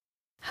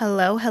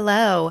Hello,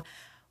 hello.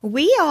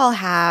 We all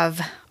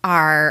have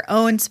our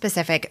own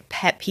specific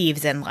pet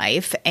peeves in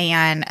life,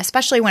 and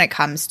especially when it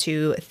comes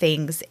to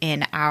things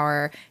in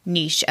our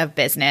niche of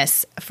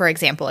business. For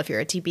example, if you're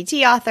a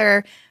TPT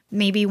author,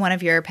 maybe one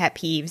of your pet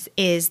peeves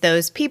is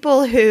those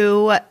people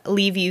who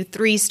leave you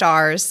 3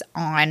 stars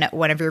on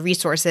one of your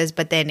resources,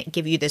 but then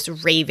give you this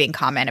raving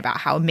comment about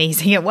how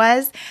amazing it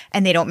was,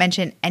 and they don't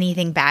mention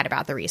anything bad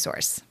about the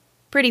resource.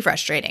 Pretty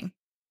frustrating.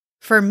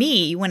 For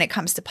me, when it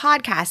comes to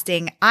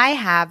podcasting, I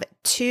have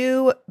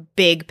 2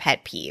 big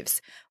pet peeves.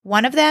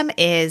 One of them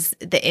is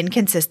the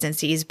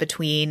inconsistencies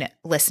between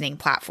listening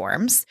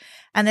platforms.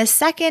 And the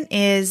second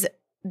is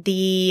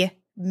the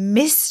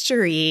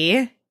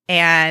mystery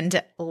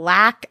and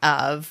lack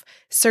of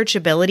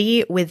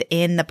searchability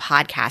within the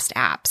podcast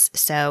apps.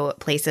 So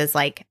places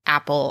like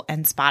Apple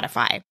and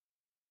Spotify.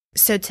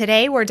 So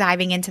today we're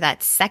diving into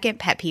that second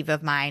pet peeve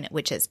of mine,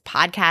 which is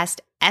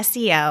podcast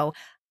SEO.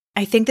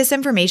 I think this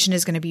information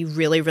is going to be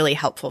really, really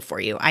helpful for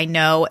you. I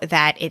know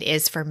that it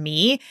is for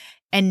me,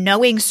 and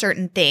knowing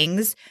certain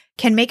things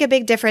can make a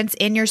big difference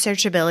in your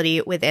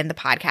searchability within the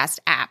podcast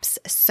apps.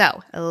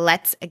 So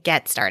let's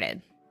get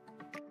started.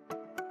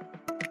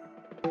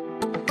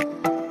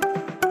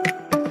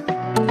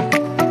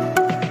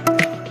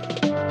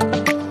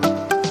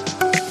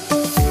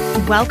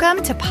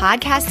 Welcome to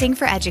Podcasting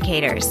for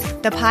Educators,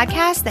 the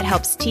podcast that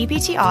helps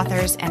TPT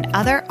authors and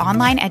other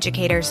online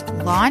educators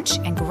launch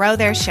and grow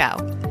their show.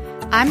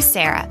 I'm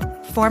Sarah,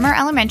 former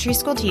elementary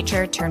school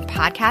teacher turned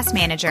podcast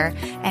manager,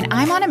 and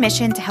I'm on a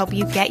mission to help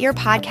you get your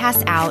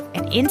podcast out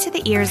and into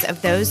the ears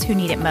of those who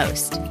need it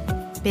most.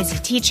 Busy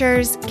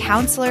teachers,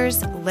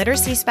 counselors,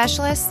 literacy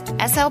specialists,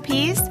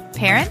 SLPs,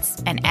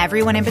 parents, and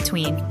everyone in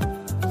between.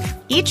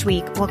 Each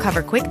week, we'll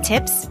cover quick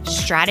tips,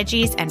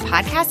 strategies, and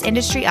podcast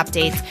industry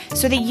updates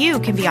so that you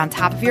can be on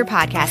top of your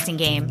podcasting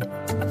game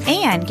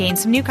and gain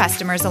some new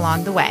customers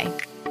along the way.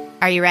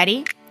 Are you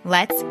ready?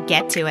 Let's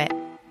get to it.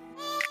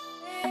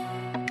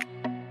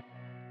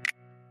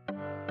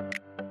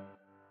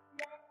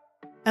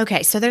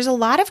 Okay, so there's a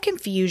lot of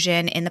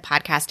confusion in the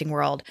podcasting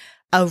world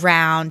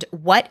around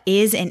what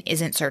is and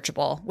isn't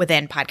searchable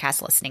within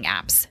podcast listening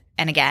apps.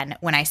 And again,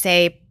 when I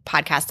say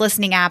podcast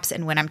listening apps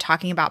and when I'm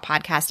talking about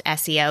podcast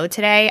SEO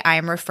today, I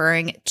am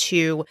referring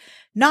to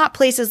not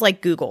places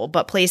like Google,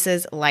 but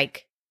places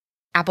like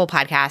Apple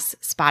Podcasts,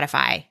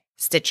 Spotify,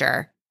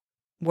 Stitcher,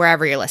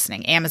 wherever you're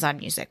listening, Amazon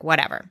Music,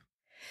 whatever.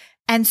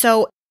 And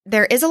so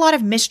there is a lot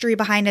of mystery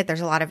behind it. There's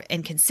a lot of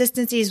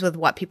inconsistencies with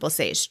what people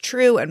say is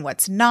true and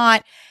what's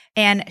not.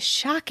 And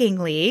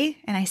shockingly,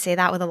 and I say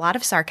that with a lot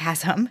of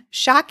sarcasm,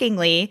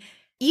 shockingly,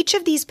 each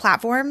of these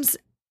platforms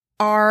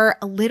are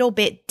a little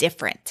bit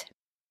different.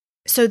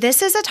 So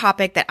this is a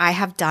topic that I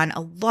have done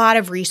a lot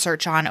of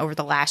research on over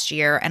the last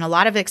year and a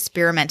lot of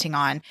experimenting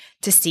on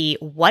to see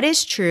what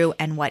is true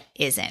and what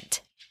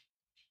isn't.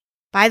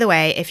 By the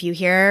way, if you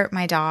hear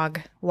my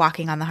dog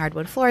walking on the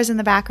hardwood floors in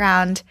the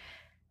background,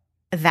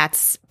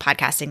 that's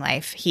podcasting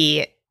life.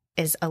 He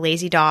is a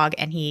lazy dog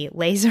and he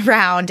lays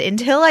around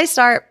until I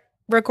start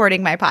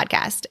recording my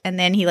podcast. And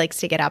then he likes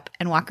to get up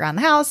and walk around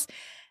the house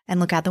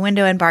and look out the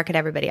window and bark at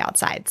everybody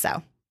outside.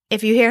 So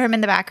if you hear him in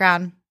the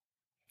background,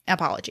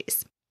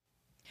 apologies.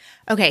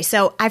 Okay,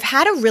 so I've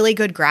had a really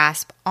good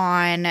grasp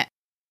on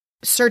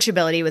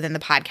searchability within the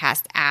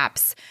podcast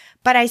apps,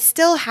 but I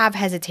still have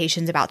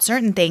hesitations about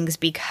certain things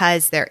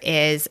because there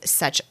is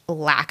such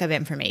lack of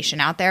information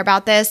out there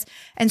about this.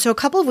 And so a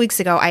couple of weeks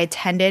ago, I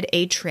attended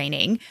a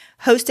training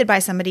hosted by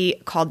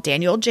somebody called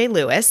Daniel J.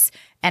 Lewis,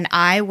 and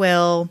I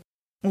will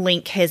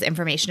link his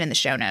information in the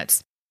show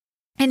notes.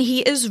 And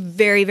he is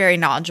very, very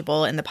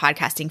knowledgeable in the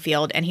podcasting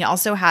field. And he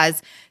also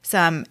has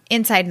some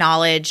inside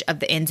knowledge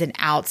of the ins and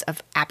outs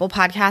of Apple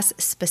Podcasts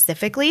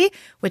specifically,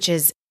 which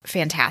is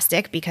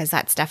fantastic because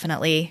that's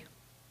definitely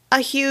a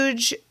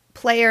huge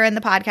player in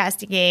the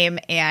podcasting game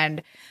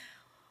and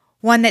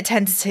one that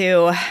tends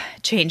to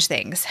change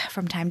things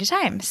from time to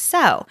time.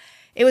 So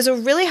it was a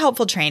really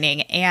helpful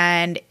training.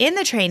 And in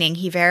the training,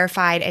 he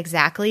verified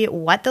exactly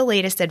what the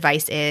latest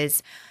advice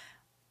is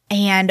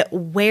and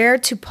where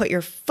to put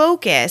your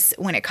focus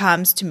when it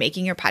comes to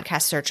making your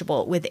podcast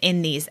searchable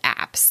within these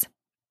apps.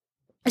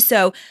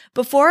 So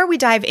before we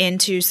dive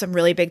into some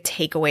really big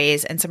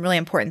takeaways and some really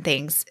important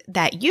things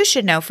that you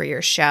should know for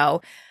your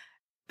show,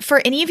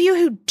 for any of you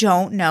who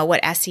don't know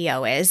what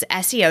SEO is,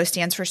 SEO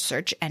stands for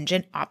search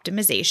engine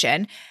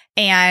optimization.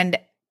 And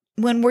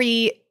when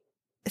we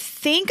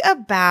think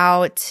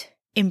about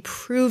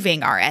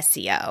improving our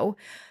SEO,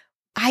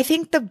 I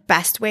think the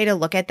best way to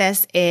look at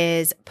this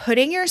is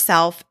putting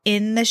yourself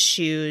in the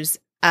shoes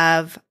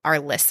of our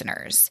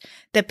listeners,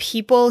 the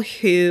people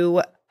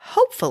who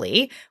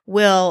hopefully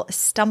will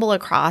stumble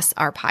across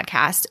our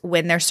podcast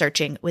when they're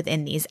searching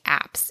within these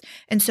apps.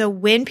 And so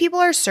when people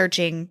are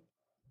searching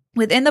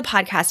within the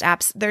podcast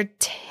apps, they're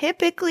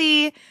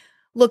typically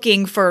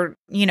looking for,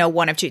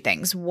 one of 2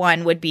 things.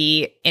 One would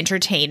be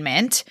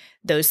entertainment,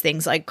 those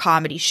things like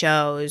comedy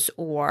shows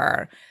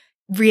or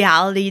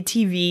reality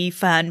TV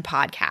fun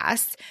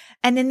podcasts.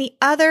 And then the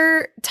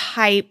other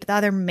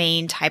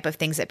main type of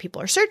things that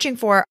people are searching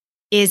for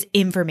is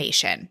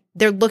information.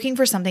 They're looking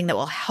for something that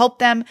will help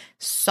them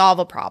solve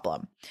a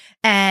problem.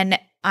 And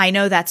I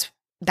know that's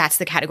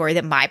the category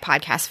that my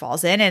podcast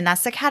falls in, and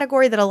that's the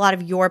category that a lot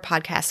of your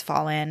podcasts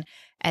fall in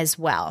as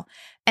well.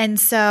 And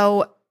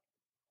so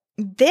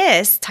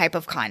this type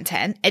of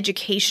content,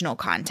 educational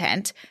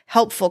content,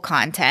 helpful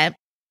content,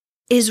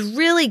 is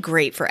really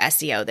great for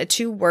SEO. The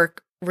two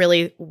work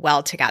really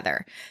well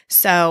together.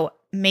 So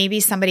maybe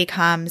somebody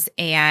comes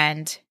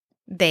and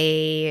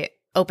they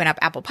open up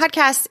Apple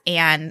Podcasts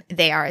and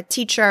they are a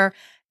teacher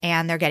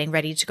and they're getting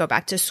ready to go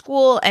back to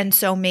school. And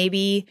so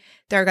maybe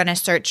they're going to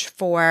search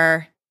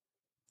for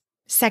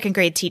second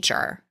grade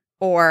teacher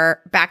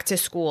or back to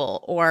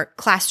school or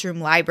classroom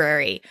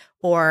library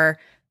or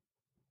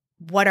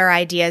what are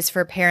ideas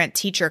for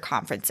parent-teacher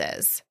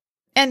conferences.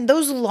 And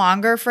those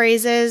longer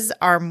phrases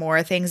are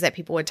more things that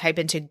people would type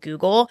into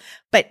Google,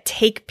 but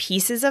take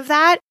pieces of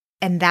that,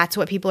 and that's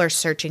what people are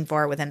searching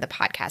for within the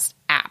podcast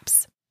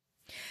apps.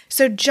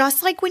 So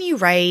just like when you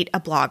write a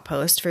blog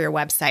post for your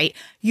website,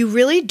 you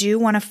really do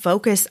want to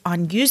focus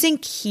on using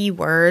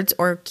keywords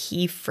or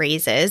key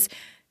phrases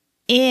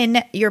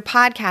in your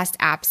podcast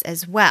apps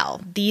as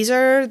well. These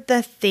are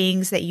the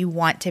things that you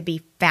want to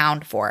be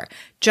found for.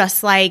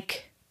 Just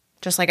like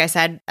I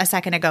said a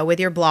second ago with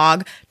your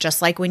blog,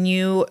 just like when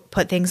you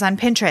put things on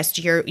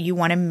Pinterest, you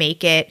want to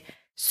make it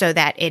so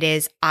that it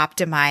is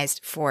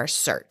optimized for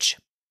search.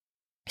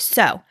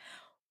 So,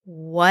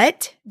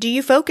 what do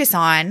you focus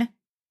on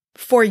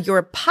for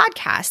your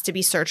podcast to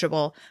be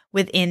searchable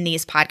within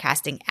these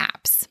podcasting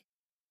apps?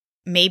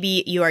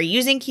 Maybe you are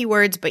using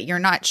keywords, but you're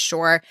not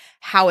sure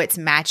how it's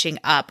matching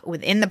up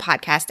within the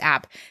podcast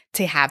app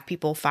to have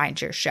people find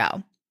your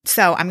show.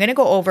 So I'm going to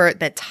go over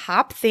the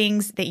top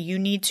things that you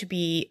need to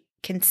be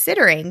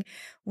considering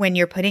when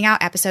you're putting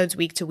out episodes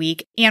week to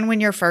week and when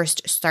you're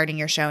first starting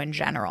your show in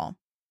general.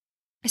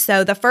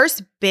 So the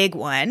first big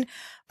one,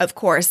 of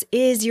course,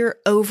 is your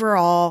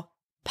overall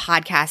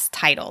podcast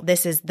title.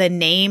 This is the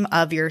name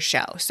of your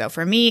show. So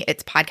for me,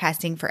 it's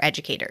Podcasting for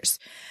Educators.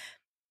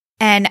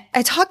 And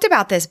I talked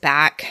about this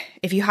back.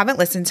 If you haven't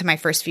listened to my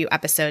first few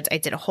episodes, I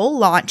did a whole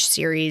launch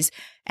series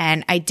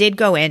and I did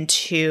go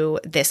into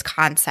this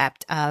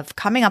concept of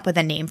coming up with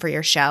a name for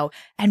your show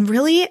and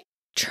really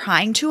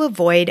trying to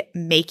avoid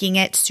making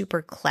it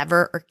super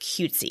clever or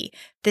cutesy.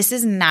 This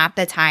is not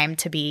the time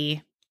to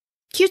be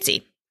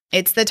cutesy.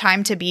 It's the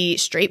time to be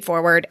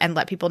straightforward and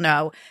let people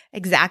know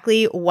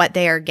exactly what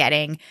they are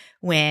getting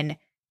when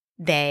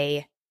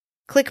they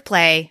click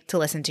play to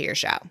listen to your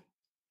show.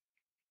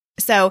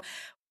 So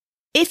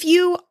if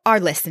you are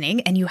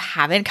listening and you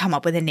haven't come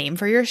up with a name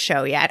for your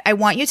show yet, I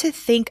want you to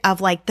think of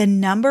like the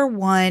number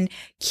one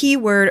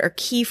keyword or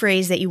key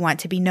phrase that you want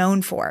to be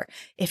known for.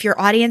 If your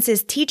audience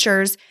is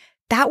teachers,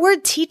 that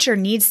word teacher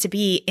needs to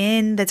be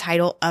in the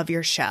title of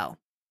your show.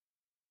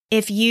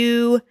 If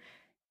you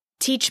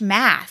teach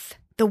math,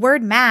 the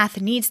word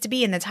math needs to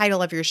be in the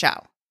title of your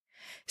show.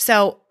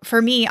 So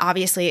for me,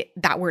 obviously,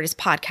 that word is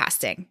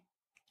podcasting.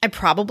 I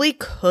probably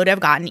could have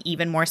gotten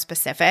even more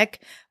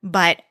specific,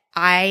 but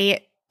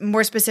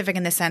more specific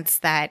in the sense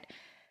that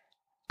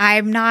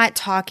I'm not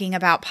talking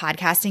about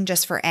podcasting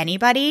just for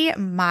anybody.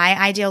 My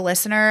ideal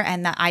listener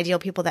and the ideal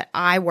people that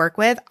I work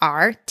with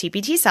are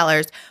TPT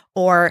sellers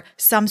or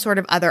some sort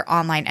of other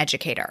online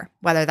educator,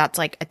 whether that's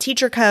like a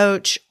teacher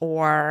coach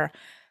or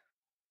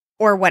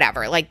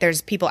whatever. Like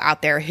there's people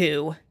out there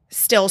who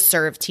still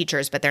serve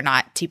teachers, but they're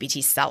not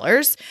TPT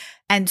sellers.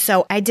 And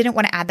so I didn't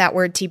want to add that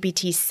word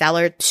TPT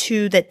seller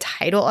to the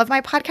title of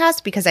my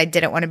podcast because I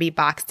didn't want to be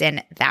boxed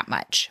in that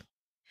much.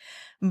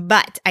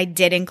 But I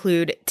did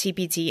include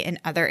TPT in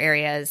other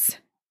areas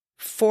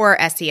for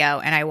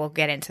SEO, and I will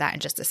get into that in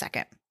just a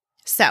second.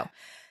 So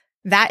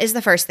that is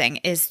the first thing,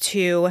 is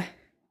to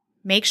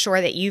make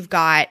sure that you've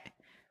got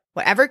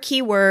whatever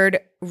keyword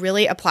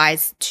really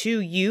applies to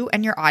you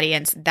and your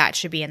audience, that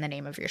should be in the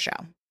name of your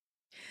show.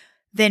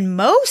 Then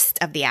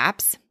most of the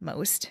apps,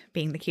 most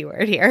being the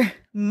keyword here,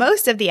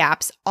 most of the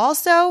apps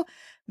also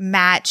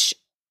match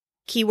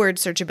keyword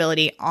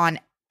searchability on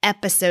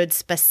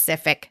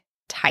episode-specific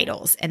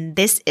titles. And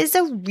this is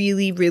a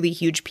really, really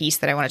huge piece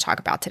that I want to talk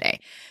about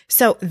today.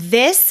 So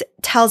this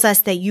tells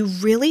us that you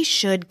really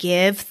should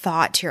give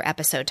thought to your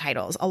episode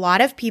titles. A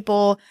lot of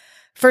people,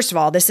 first of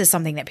all, this is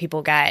something that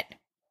people get.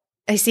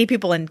 I see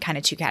people in kind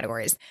of two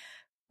categories.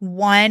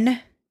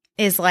 One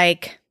is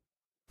like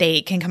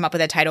they can come up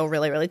with a title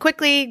really, really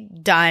quickly,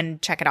 done,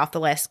 check it off the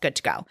list, good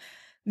to go.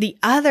 The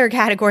other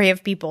category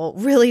of people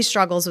really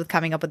struggles with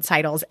coming up with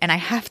titles. And I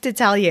have to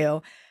tell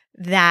you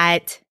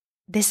that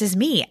this is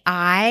me.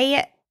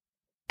 I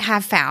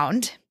have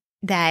found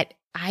that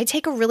I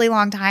take a really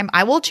long time.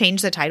 I will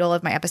change the title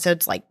of my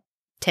episodes like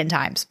 10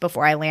 times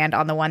before I land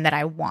on the one that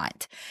I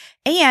want.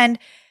 And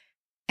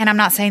I'm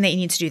not saying that you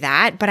need to do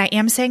that, but I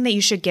am saying that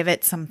you should give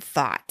it some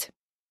thought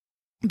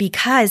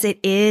because it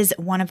is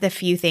one of the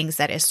few things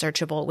that is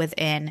searchable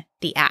within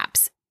the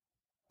apps.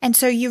 And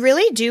so you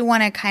really do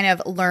want to kind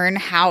of learn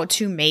how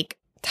to make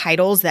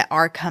titles that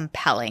are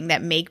compelling,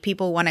 that make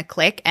people want to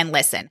click and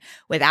listen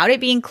without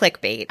it being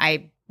clickbait.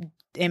 I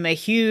am a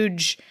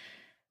huge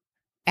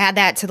add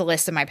that to the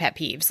list of my pet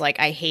peeves. Like,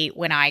 I hate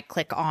when I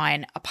click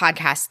on a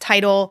podcast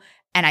title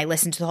and I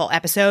listen to the whole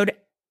episode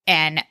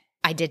and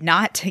I did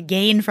not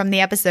gain from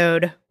the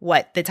episode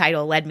what the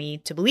title led me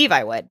to believe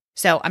I would.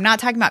 So I'm not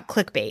talking about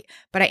clickbait,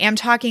 but I am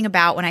talking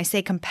about, when I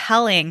say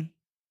compelling,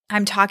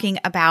 I'm talking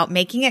about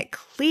making it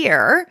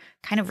clear,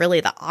 kind of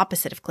really the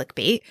opposite of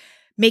clickbait,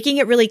 making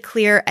it really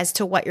clear as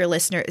to what your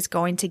listener is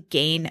going to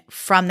gain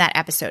from that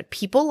episode.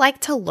 People like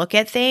to look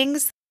at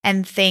things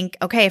and think,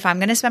 okay, if I'm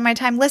going to spend my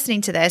time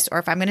listening to this, or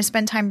if I'm going to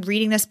spend time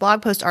reading this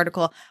blog post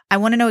article, I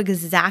want to know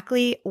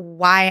exactly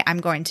why I'm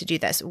going to do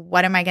this.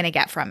 What am I going to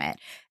get from it?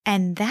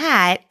 And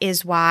that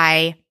is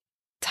why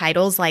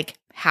titles like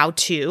how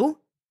to,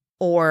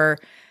 or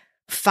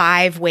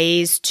 5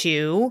 ways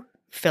to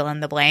fill in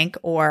the blank,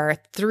 or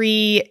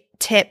 3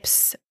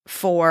 tips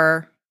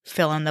for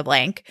fill in the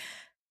blank,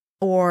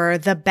 or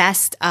the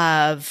best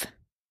of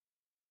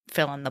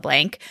fill in the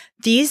blank,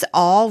 these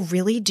all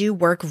really do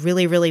work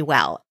really, really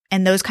well.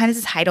 And those kinds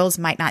of titles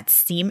might not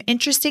seem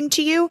interesting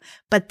to you,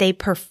 but they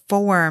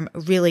perform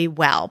really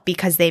well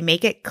because they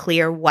make it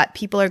clear what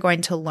people are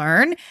going to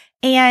learn,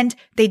 and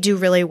they do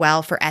really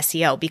well for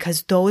SEO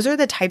because those are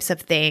the types of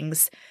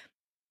things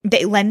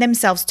that lend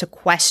themselves to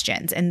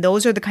questions. And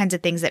those are the kinds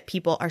of things that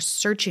people are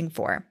searching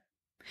for.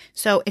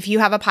 So if you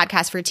have a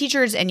podcast for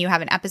teachers and you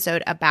have an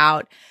episode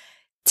about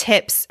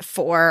tips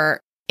for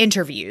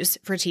interviews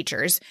for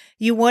teachers,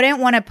 you wouldn't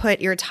want to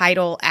put your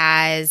title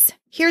as,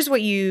 here's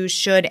what you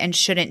should and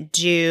shouldn't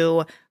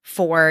do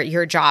for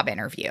your job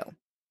interview.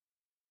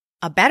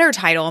 A better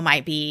title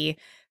might be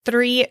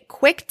 3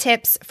 quick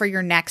tips for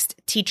your next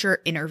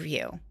teacher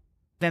interview.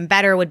 Even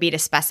better would be to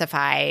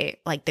specify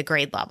like the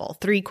grade level,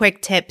 3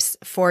 quick tips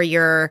for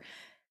your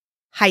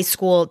high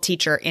school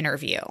teacher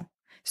interview.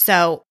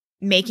 So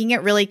making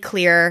it really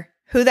clear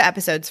who the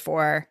episode's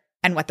for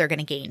and what they're going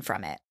to gain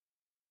from it.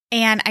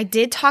 And I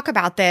did talk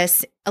about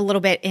this a little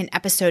bit in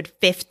episode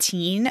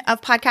 15 of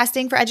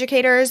Podcasting for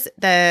Educators.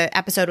 The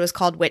episode was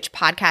called Which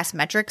Podcast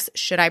Metrics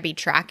Should I Be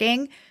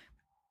Tracking?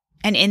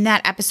 And in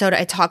that episode,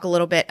 I talk a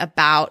little bit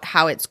about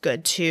how it's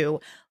good to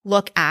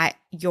look at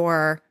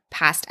your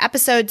past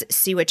episodes,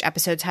 see which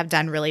episodes have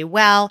done really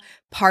well.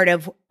 Part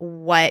of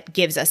what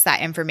gives us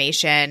that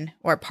information,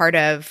 or part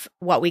of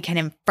what we can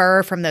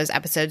infer from those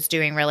episodes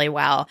doing really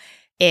well,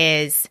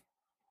 is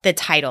the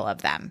title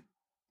of them.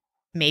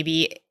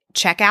 Maybe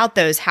check out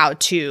those how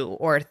to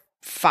or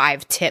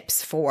 5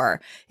 tips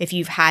for, if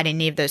you've had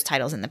any of those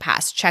titles in the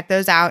past. Check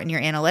those out in your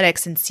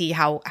analytics and see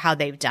how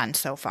they've done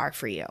so far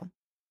for you.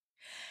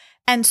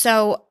 And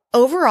so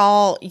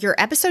overall, your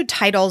episode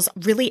titles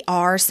really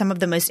are some of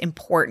the most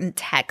important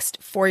text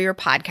for your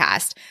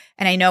podcast.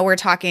 And I know we're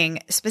talking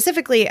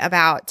specifically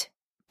about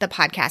the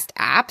podcast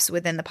apps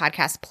within the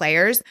podcast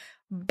players,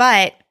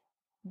 but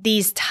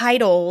these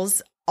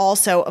titles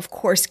also, of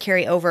course,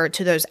 carry over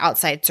to those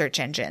outside search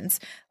engines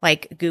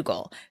like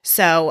Google.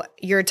 So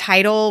your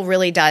title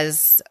really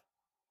does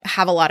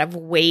have a lot of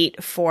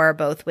weight for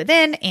both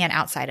within and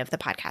outside of the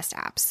podcast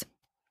apps.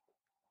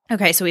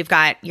 Okay, so we've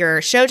got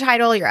your show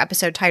title, your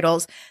episode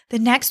titles. The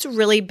next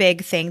really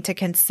big thing to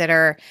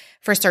consider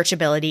for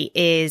searchability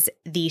is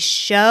the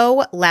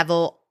show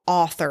level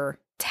author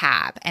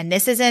tab. And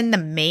this is in the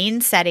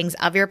main settings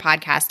of your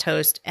podcast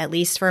host, at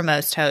least for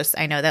most hosts.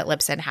 I know that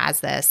Libsyn has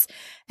this.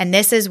 And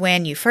this is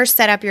when you first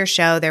set up your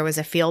show, there was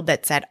a field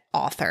that said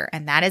author,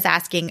 and that is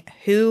asking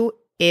who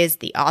is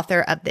the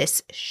author of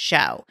this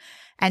show.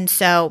 And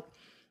so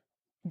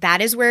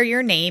that is where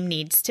your name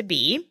needs to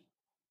be.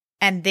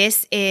 And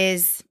this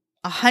is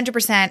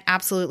 100%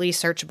 absolutely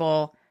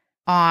searchable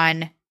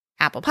on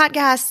Apple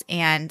Podcasts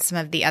and some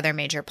of the other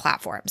major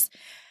platforms.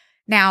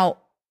 Now,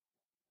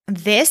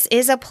 this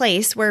is a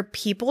place where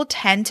people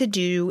tend to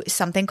do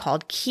something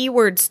called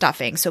keyword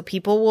stuffing. So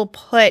people will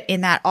put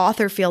in that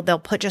author field, they'll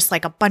put just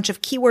like a bunch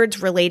of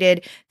keywords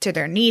related to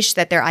their niche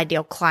that their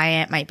ideal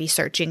client might be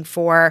searching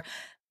for.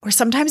 Or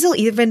sometimes they'll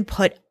even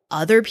put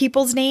other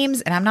people's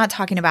names. And I'm not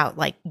talking about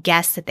like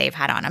guests that they've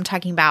had on. I'm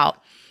talking about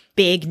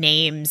big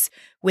names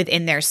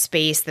within their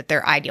space that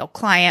their ideal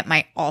client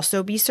might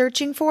also be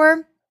searching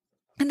for.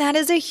 And that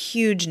is a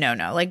huge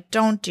no-no. Like,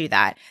 don't do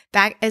that.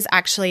 That is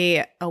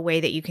actually a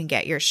way that you can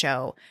get your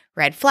show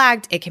red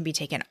flagged. It can be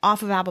taken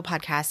off of Apple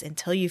Podcasts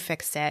until you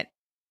fix it.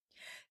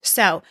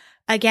 So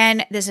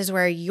again, this is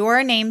where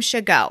your name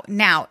should go.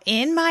 Now,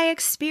 in my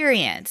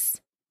experience,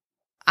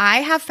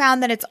 I have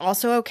found that it's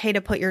also okay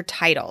to put your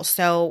title.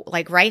 So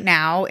like right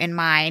now in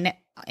mine,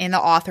 in the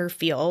author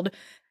field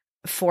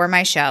for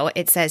my show,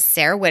 it says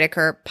Sarah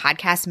Whitaker,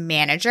 Podcast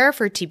Manager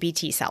for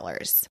TPT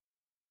Sellers.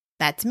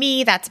 That's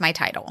me. That's my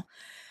title.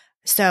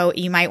 So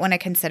you might want to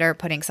consider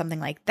putting something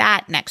like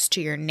that next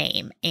to your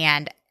name.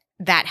 And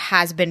that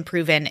has been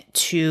proven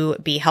to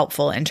be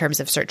helpful in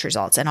terms of search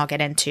results. And I'll get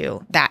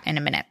into that in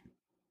a minute.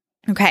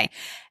 Okay.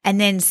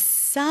 And then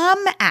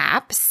some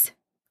apps,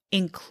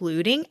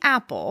 including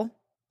Apple,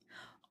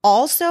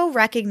 also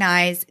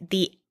recognize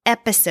the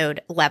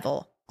episode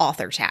level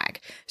author tag.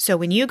 So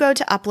when you go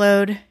to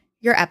upload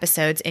your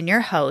episodes in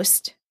your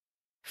host,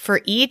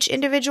 for each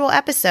individual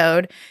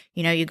episode,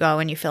 you go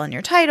and you fill in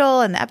your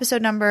title and the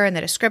episode number and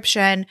the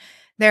description.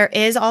 There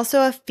is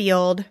also a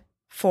field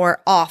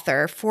for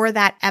author for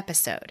that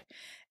episode.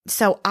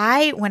 So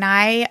when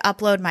I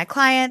upload my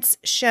clients'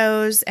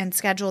 shows and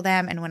schedule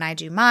them, and when I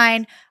do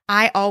mine,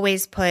 I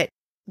always put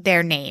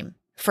their name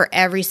for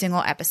every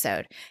single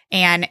episode.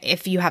 And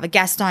if you have a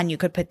guest on, you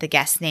could put the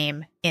guest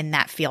name in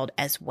that field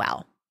as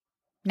well.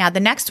 Now,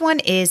 the next one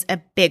is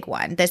a big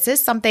one. This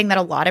is something that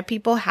a lot of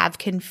people have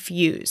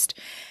confused,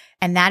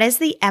 and that is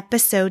the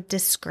episode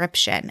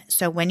description.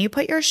 So when you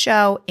put your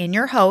show in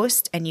your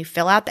host and you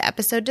fill out the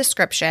episode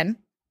description,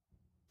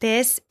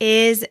 this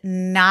is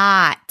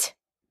not,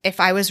 if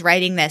I was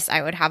writing this,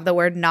 I would have the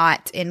word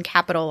not in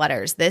capital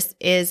letters. This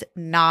is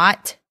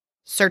not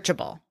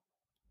searchable,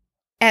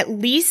 at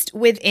least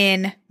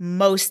within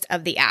most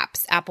of the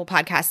apps, Apple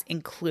Podcasts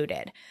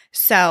included.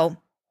 So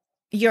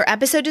your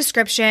episode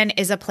description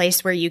is a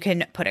place where you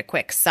can put a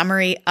quick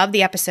summary of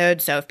the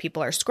episode. So if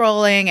people are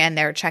scrolling and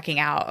they're checking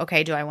out,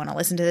 okay, do I want to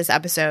listen to this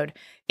episode?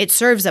 It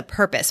serves a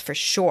purpose for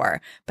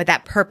sure, but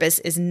that purpose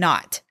is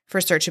not for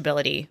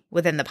searchability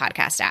within the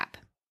podcast app.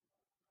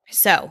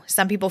 So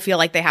some people feel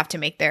like they have to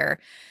make their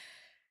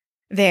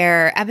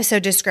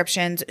episode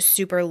descriptions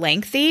super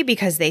lengthy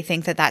because they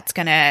think that that's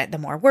the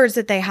more words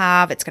that they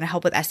have, it's going to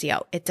help with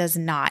SEO. It does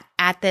not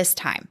at this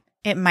time.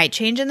 It might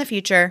change in the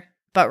future,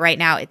 but right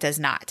now it does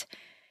not.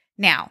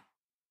 Now,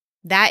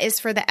 that is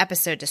for the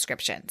episode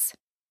descriptions.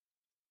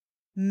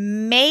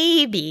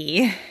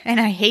 Maybe,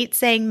 and I hate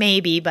saying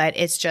maybe, but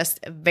it's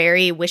just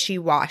very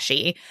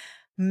wishy-washy,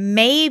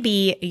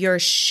 maybe your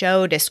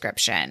show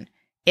description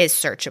is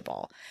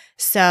searchable.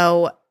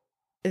 So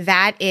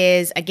that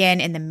is, again,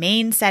 in the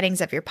main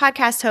settings of your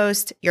podcast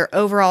host, your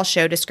overall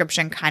show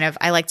description,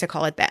 I like to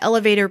call it the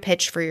elevator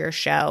pitch for your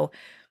show.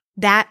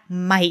 That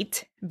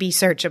might be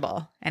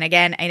searchable. And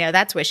again, I know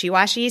that's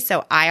wishy-washy,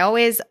 so I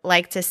always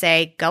like to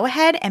say, go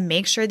ahead and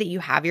make sure that you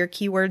have your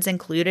keywords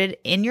included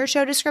in your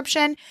show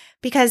description,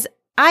 because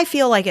I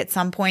feel like at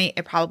some point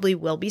it probably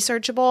will be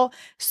searchable.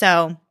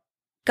 So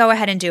go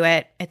ahead and do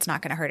it. It's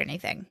not going to hurt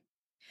anything.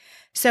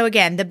 So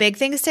again, the big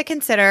things to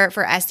consider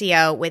for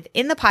SEO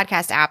within the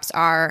podcast apps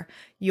are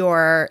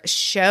your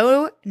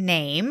show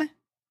name,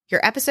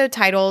 your episode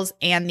titles,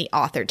 and the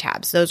author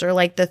tabs. Those are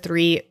like the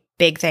three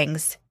big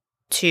things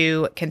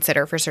to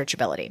consider for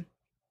searchability.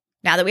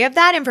 Now that we have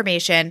that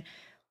information,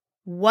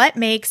 what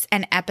makes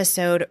an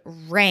episode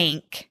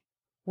rank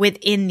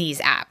within these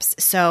apps?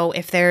 So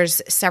if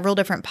there's several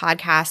different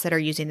podcasts that are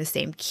using the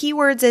same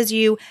keywords as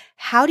you,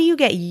 how do you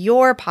get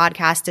your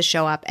podcast to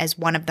show up as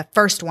one of the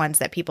first ones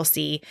that people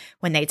see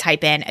when they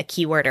type in a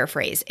keyword or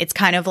phrase? It's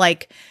kind of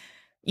like,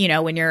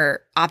 when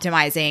you're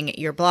optimizing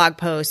your blog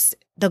posts,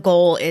 the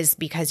goal is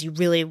because you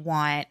really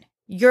want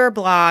your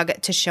blog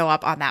to show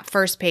up on that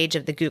first page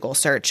of the Google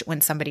search. When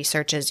somebody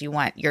searches, you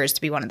want yours to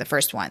be one of the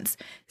first ones.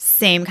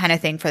 Same kind of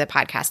thing for the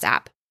podcast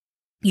app.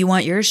 You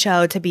want your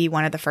show to be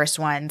one of the first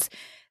ones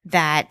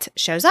that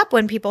shows up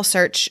when people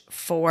search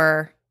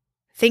for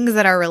things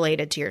that are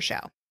related to your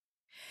show.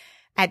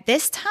 At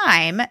this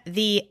time,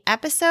 the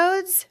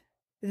episodes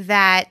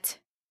that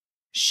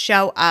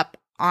show up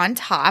on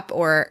top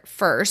or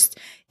first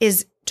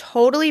is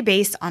totally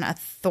based on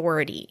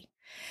authority.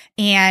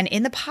 And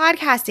in the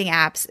podcasting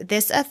apps,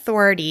 this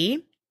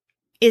authority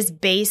is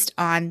based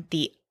on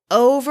the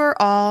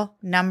overall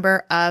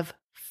number of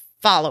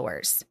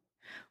followers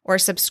or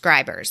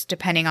subscribers,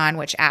 depending on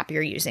which app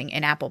you're using.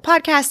 In Apple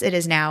Podcasts, it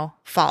is now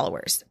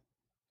followers.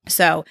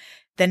 So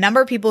the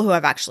number of people who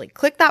have actually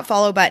clicked that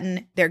follow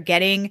button, they're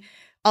getting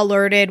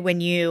alerted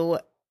when you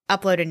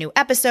upload a new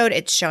episode,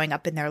 it's showing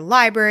up in their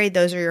library.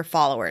 Those are your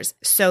followers.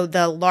 So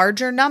the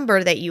larger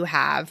number that you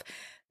have,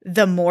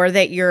 the more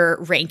that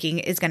your ranking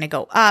is going to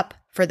go up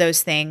for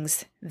those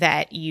things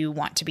that you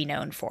want to be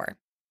known for.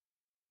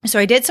 So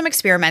I did some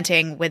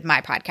experimenting with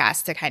my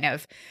podcast to kind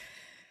of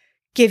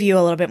give you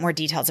a little bit more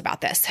details about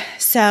this.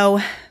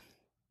 So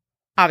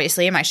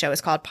obviously, my show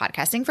is called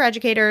Podcasting for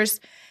Educators.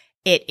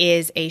 It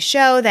is a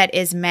show that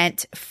is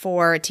meant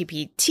for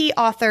TPT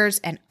authors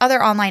and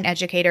other online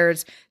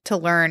educators to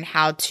learn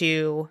how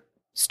to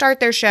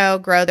start their show,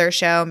 grow their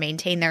show,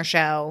 maintain their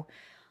show,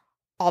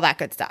 all that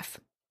good stuff.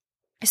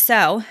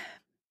 So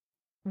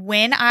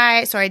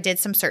I did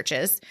some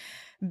searches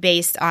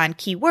based on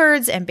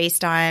keywords and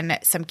based on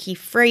some key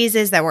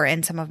phrases that were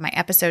in some of my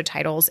episode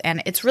titles.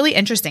 And it's really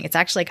interesting. It's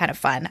actually kind of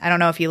fun. I don't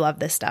know if you love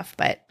this stuff,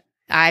 but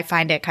I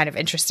find it kind of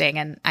interesting.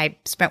 And I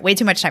spent way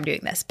too much time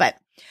doing this. But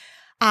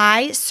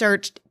I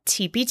searched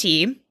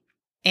TPT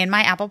in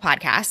my Apple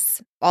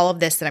Podcasts. All of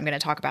this that I'm going to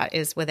talk about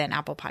is within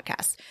Apple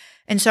Podcasts.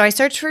 And so I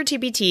searched for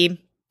TPT,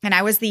 and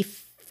I was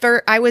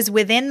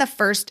within the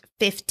first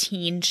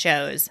 15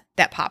 shows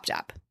that popped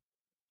up.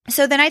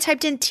 So then I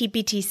typed in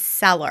TPT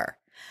seller,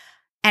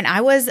 and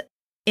I was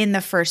in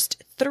the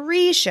first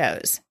 3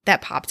 shows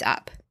that popped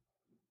up.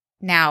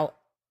 Now,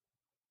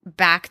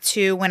 back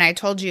to when I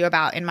told you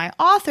about in my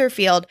author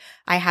field,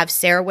 I have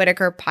Sarah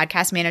Whitaker,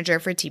 podcast manager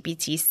for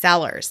TPT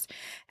sellers.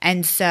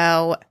 And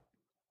so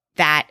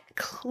that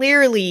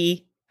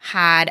clearly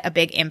had a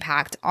big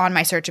impact on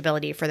my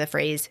searchability for the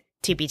phrase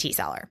TPT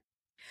seller.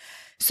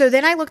 So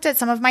then I looked at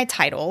some of my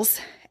titles,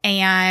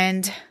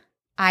 and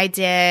I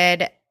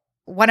did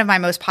one of my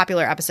most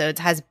popular episodes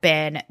has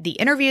been the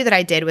interview that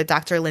I did with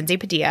Dr. Lindsay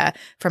Padilla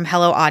from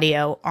Hello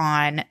Audio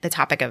on the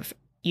topic of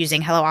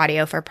using Hello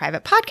Audio for a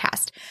private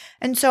podcast.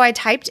 And so I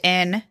typed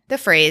in the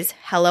phrase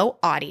Hello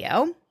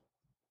Audio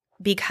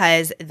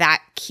because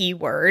that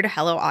keyword,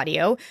 Hello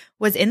Audio,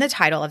 was in the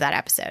title of that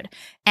episode.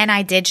 And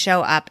I did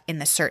show up in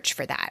the search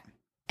for that.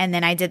 And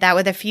then I did that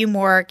with a few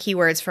more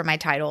keywords for my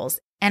titles.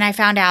 And I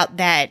found out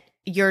that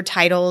your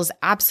titles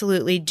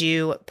absolutely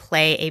do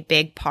play a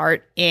big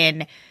part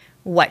in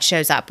what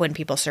shows up when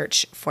people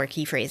search for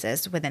key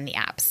phrases within the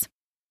apps.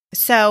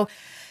 So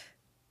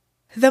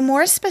the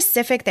more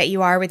specific that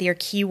you are with your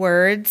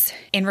keywords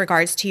in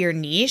regards to your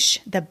niche,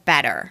 the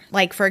better.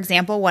 Like, for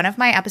example, one of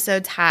my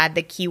episodes had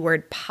the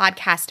keyword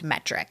podcast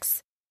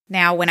metrics.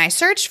 Now, when I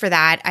searched for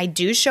that, I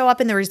do show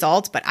up in the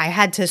results, but I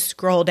had to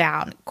scroll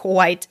down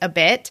quite a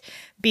bit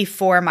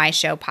before my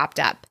show popped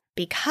up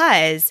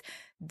because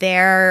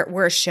there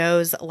were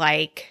shows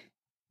like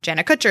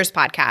Jenna Kutcher's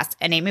podcast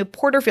and Amy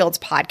Porterfield's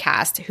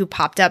podcast who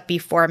popped up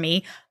before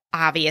me.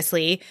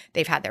 Obviously,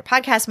 they've had their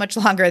podcast much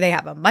longer. They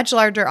have a much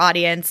larger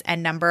audience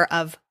and number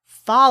of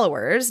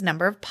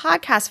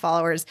podcast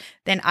followers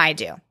than I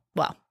do.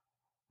 Well,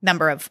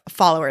 number of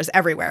followers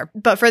everywhere.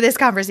 But for this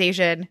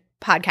conversation,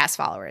 podcast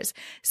followers.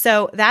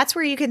 So that's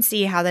where you can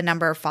see how the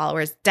number of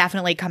followers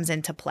definitely comes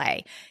into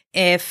play.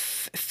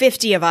 If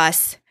 50 of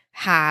us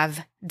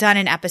have done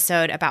an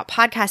episode about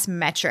podcast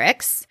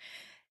metrics,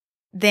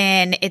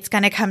 then it's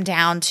going to come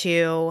down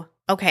to,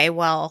 okay,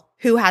 well,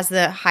 who has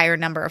the higher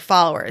number of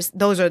followers?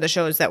 Those are the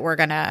shows that we're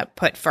going to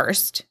put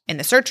first in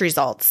the search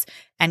results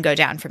and go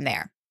down from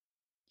there.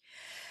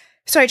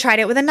 So I tried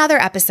it with another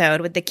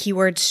episode with the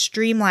keyword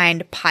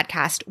streamlined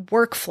podcast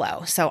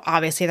workflow. So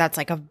obviously that's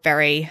like a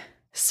very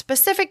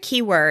specific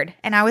keyword.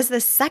 And I was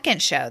the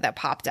second show that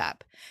popped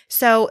up.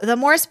 So the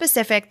more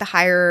specific, the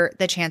higher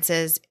the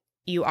chances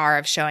you are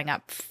of showing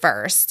up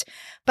first.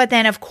 But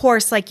then, of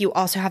course, like you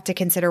also have to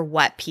consider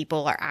what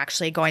people are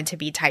actually going to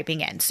be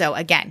typing in. So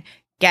again,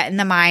 get in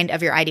the mind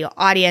of your ideal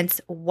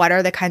audience. What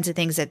are the kinds of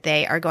things that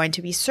they are going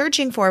to be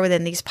searching for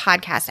within these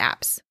podcast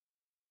apps?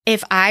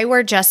 If I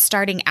were just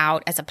starting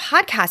out as a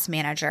podcast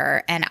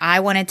manager and I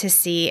wanted to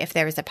see if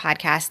there was a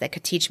podcast that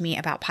could teach me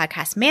about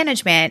podcast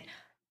management,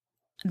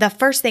 the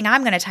first thing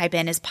I'm going to type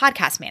in is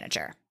podcast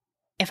manager.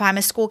 If I'm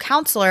a school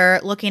counselor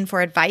looking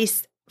for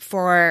advice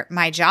for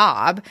my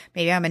job,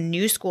 maybe I'm a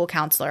new school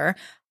counselor,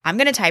 I'm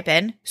going to type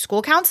in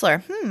school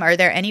counselor. Are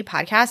there any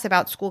podcasts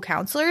about school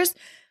counselors?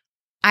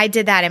 I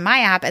did that in my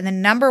app, and the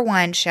number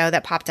one show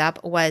that popped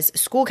up was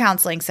School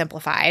Counseling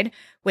Simplified,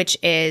 which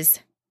is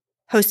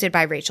hosted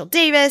by Rachel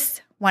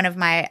Davis, one of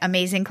my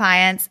amazing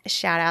clients.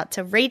 Shout out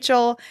to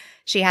Rachel.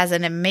 She has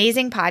an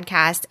amazing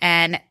podcast,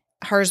 and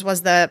hers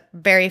was the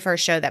very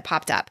first show that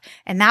popped up.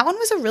 And that one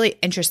was a really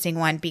interesting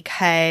one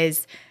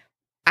because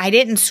I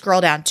didn't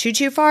scroll down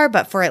too far,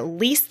 but for at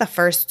least the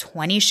first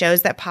 20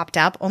 shows that popped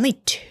up, only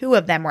 2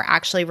 of them were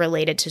actually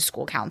related to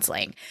school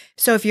counseling.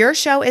 So if your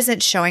show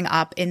isn't showing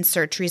up in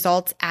search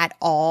results at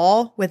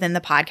all within the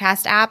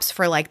podcast apps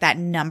for like that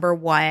number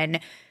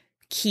one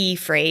key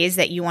phrase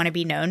that you want to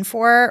be known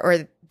for,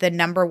 or the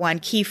number one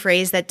key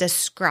phrase that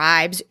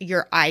describes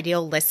your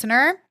ideal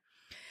listener,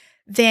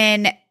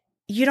 then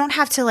you don't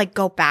have to like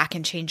go back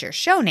and change your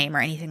show name or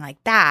anything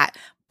like that.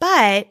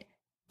 But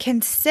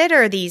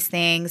consider these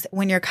things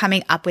when you're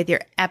coming up with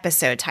your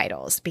episode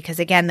titles, because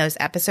again, those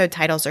episode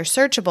titles are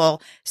searchable.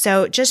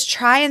 So just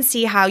try and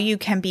see how you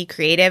can be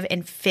creative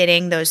in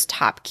fitting those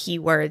top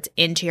keywords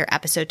into your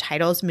episode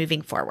titles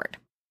moving forward.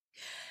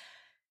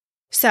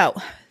 So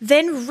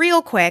then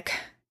real quick,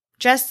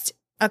 just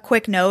a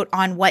quick note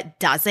on what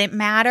doesn't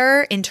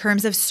matter in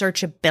terms of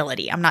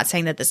searchability. I'm not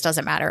saying that this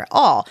doesn't matter at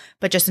all,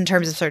 but just in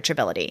terms of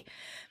searchability.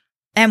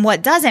 And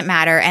what doesn't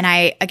matter, and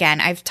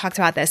I've talked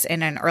about this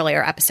in an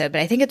earlier episode,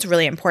 but I think it's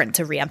really important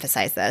to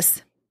reemphasize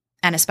this,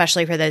 and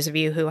especially for those of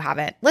you who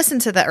haven't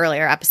listened to the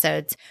earlier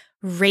episodes,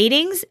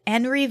 ratings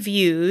and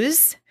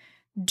reviews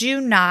do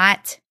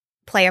not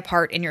play a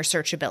part in your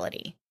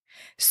searchability.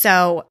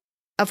 So,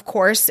 of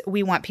course,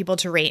 we want people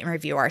to rate and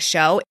review our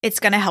show. It's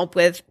going to help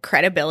with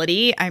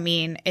credibility. I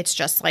mean, it's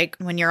just like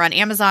when you're on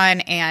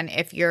Amazon and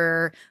if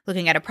you're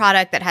looking at a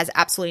product that has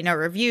absolutely no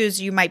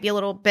reviews, you might be a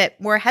little bit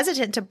more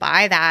hesitant to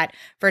buy that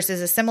versus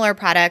a similar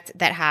product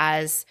that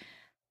has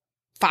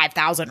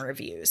 5,000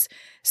 reviews.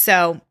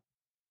 So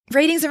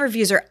ratings and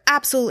reviews are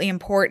absolutely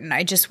important.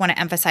 I just want to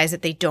emphasize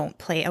that they don't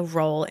play a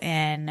role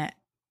in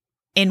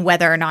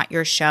whether or not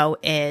your show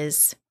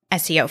is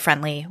SEO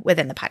friendly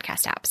within the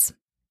podcast apps.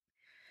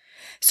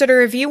 So to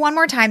review one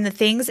more time, the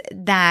things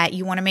that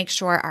you want to make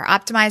sure are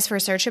optimized for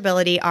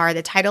searchability are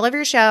the title of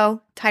your show,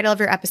 title of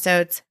your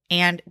episodes,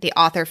 and the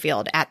author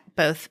field at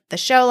both the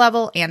show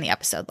level and the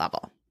episode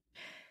level.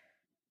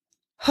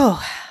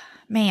 Oh,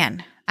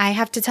 man, I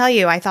have to tell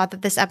you, I thought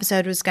that this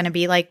episode was going to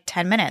be like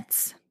 10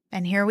 minutes,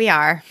 and here we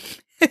are.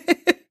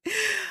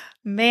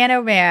 Man,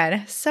 oh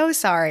man, so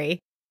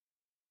sorry.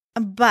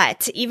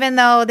 But even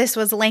though this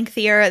was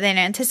lengthier than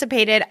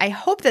anticipated, I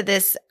hope that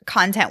this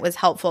content was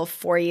helpful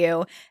for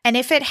you. And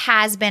if it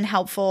has been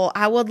helpful,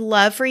 I would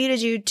love for you to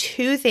do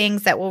 2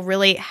 things that will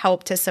really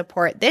help to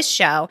support this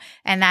show.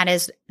 And that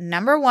is,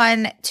 number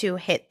 1, to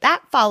hit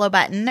that follow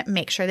button,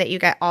 make sure that you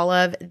get all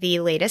of the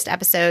latest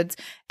episodes.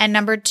 And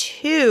number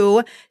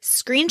 2,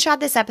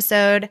 screenshot this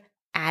episode,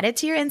 add it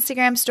to your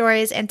Instagram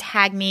stories, and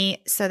tag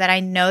me so that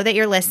I know that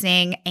you're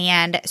listening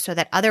and so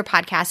that other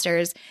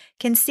podcasters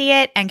can see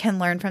it and can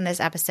learn from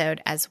this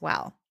episode as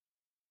well.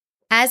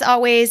 As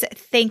always,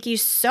 thank you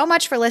so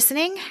much for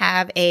listening.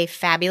 Have a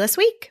fabulous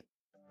week.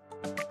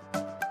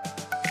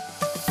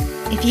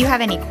 If you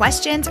have any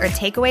questions or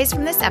takeaways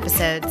from this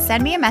episode,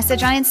 send me a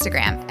message on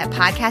Instagram at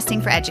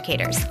Podcasting for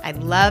Educators. I'd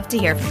love to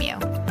hear from you.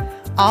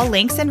 All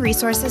links and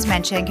resources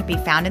mentioned can be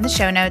found in the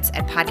show notes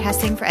at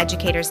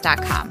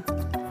podcastingforeducators.com.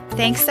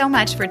 Thanks so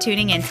much for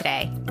tuning in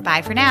today.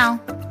 Bye for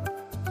now.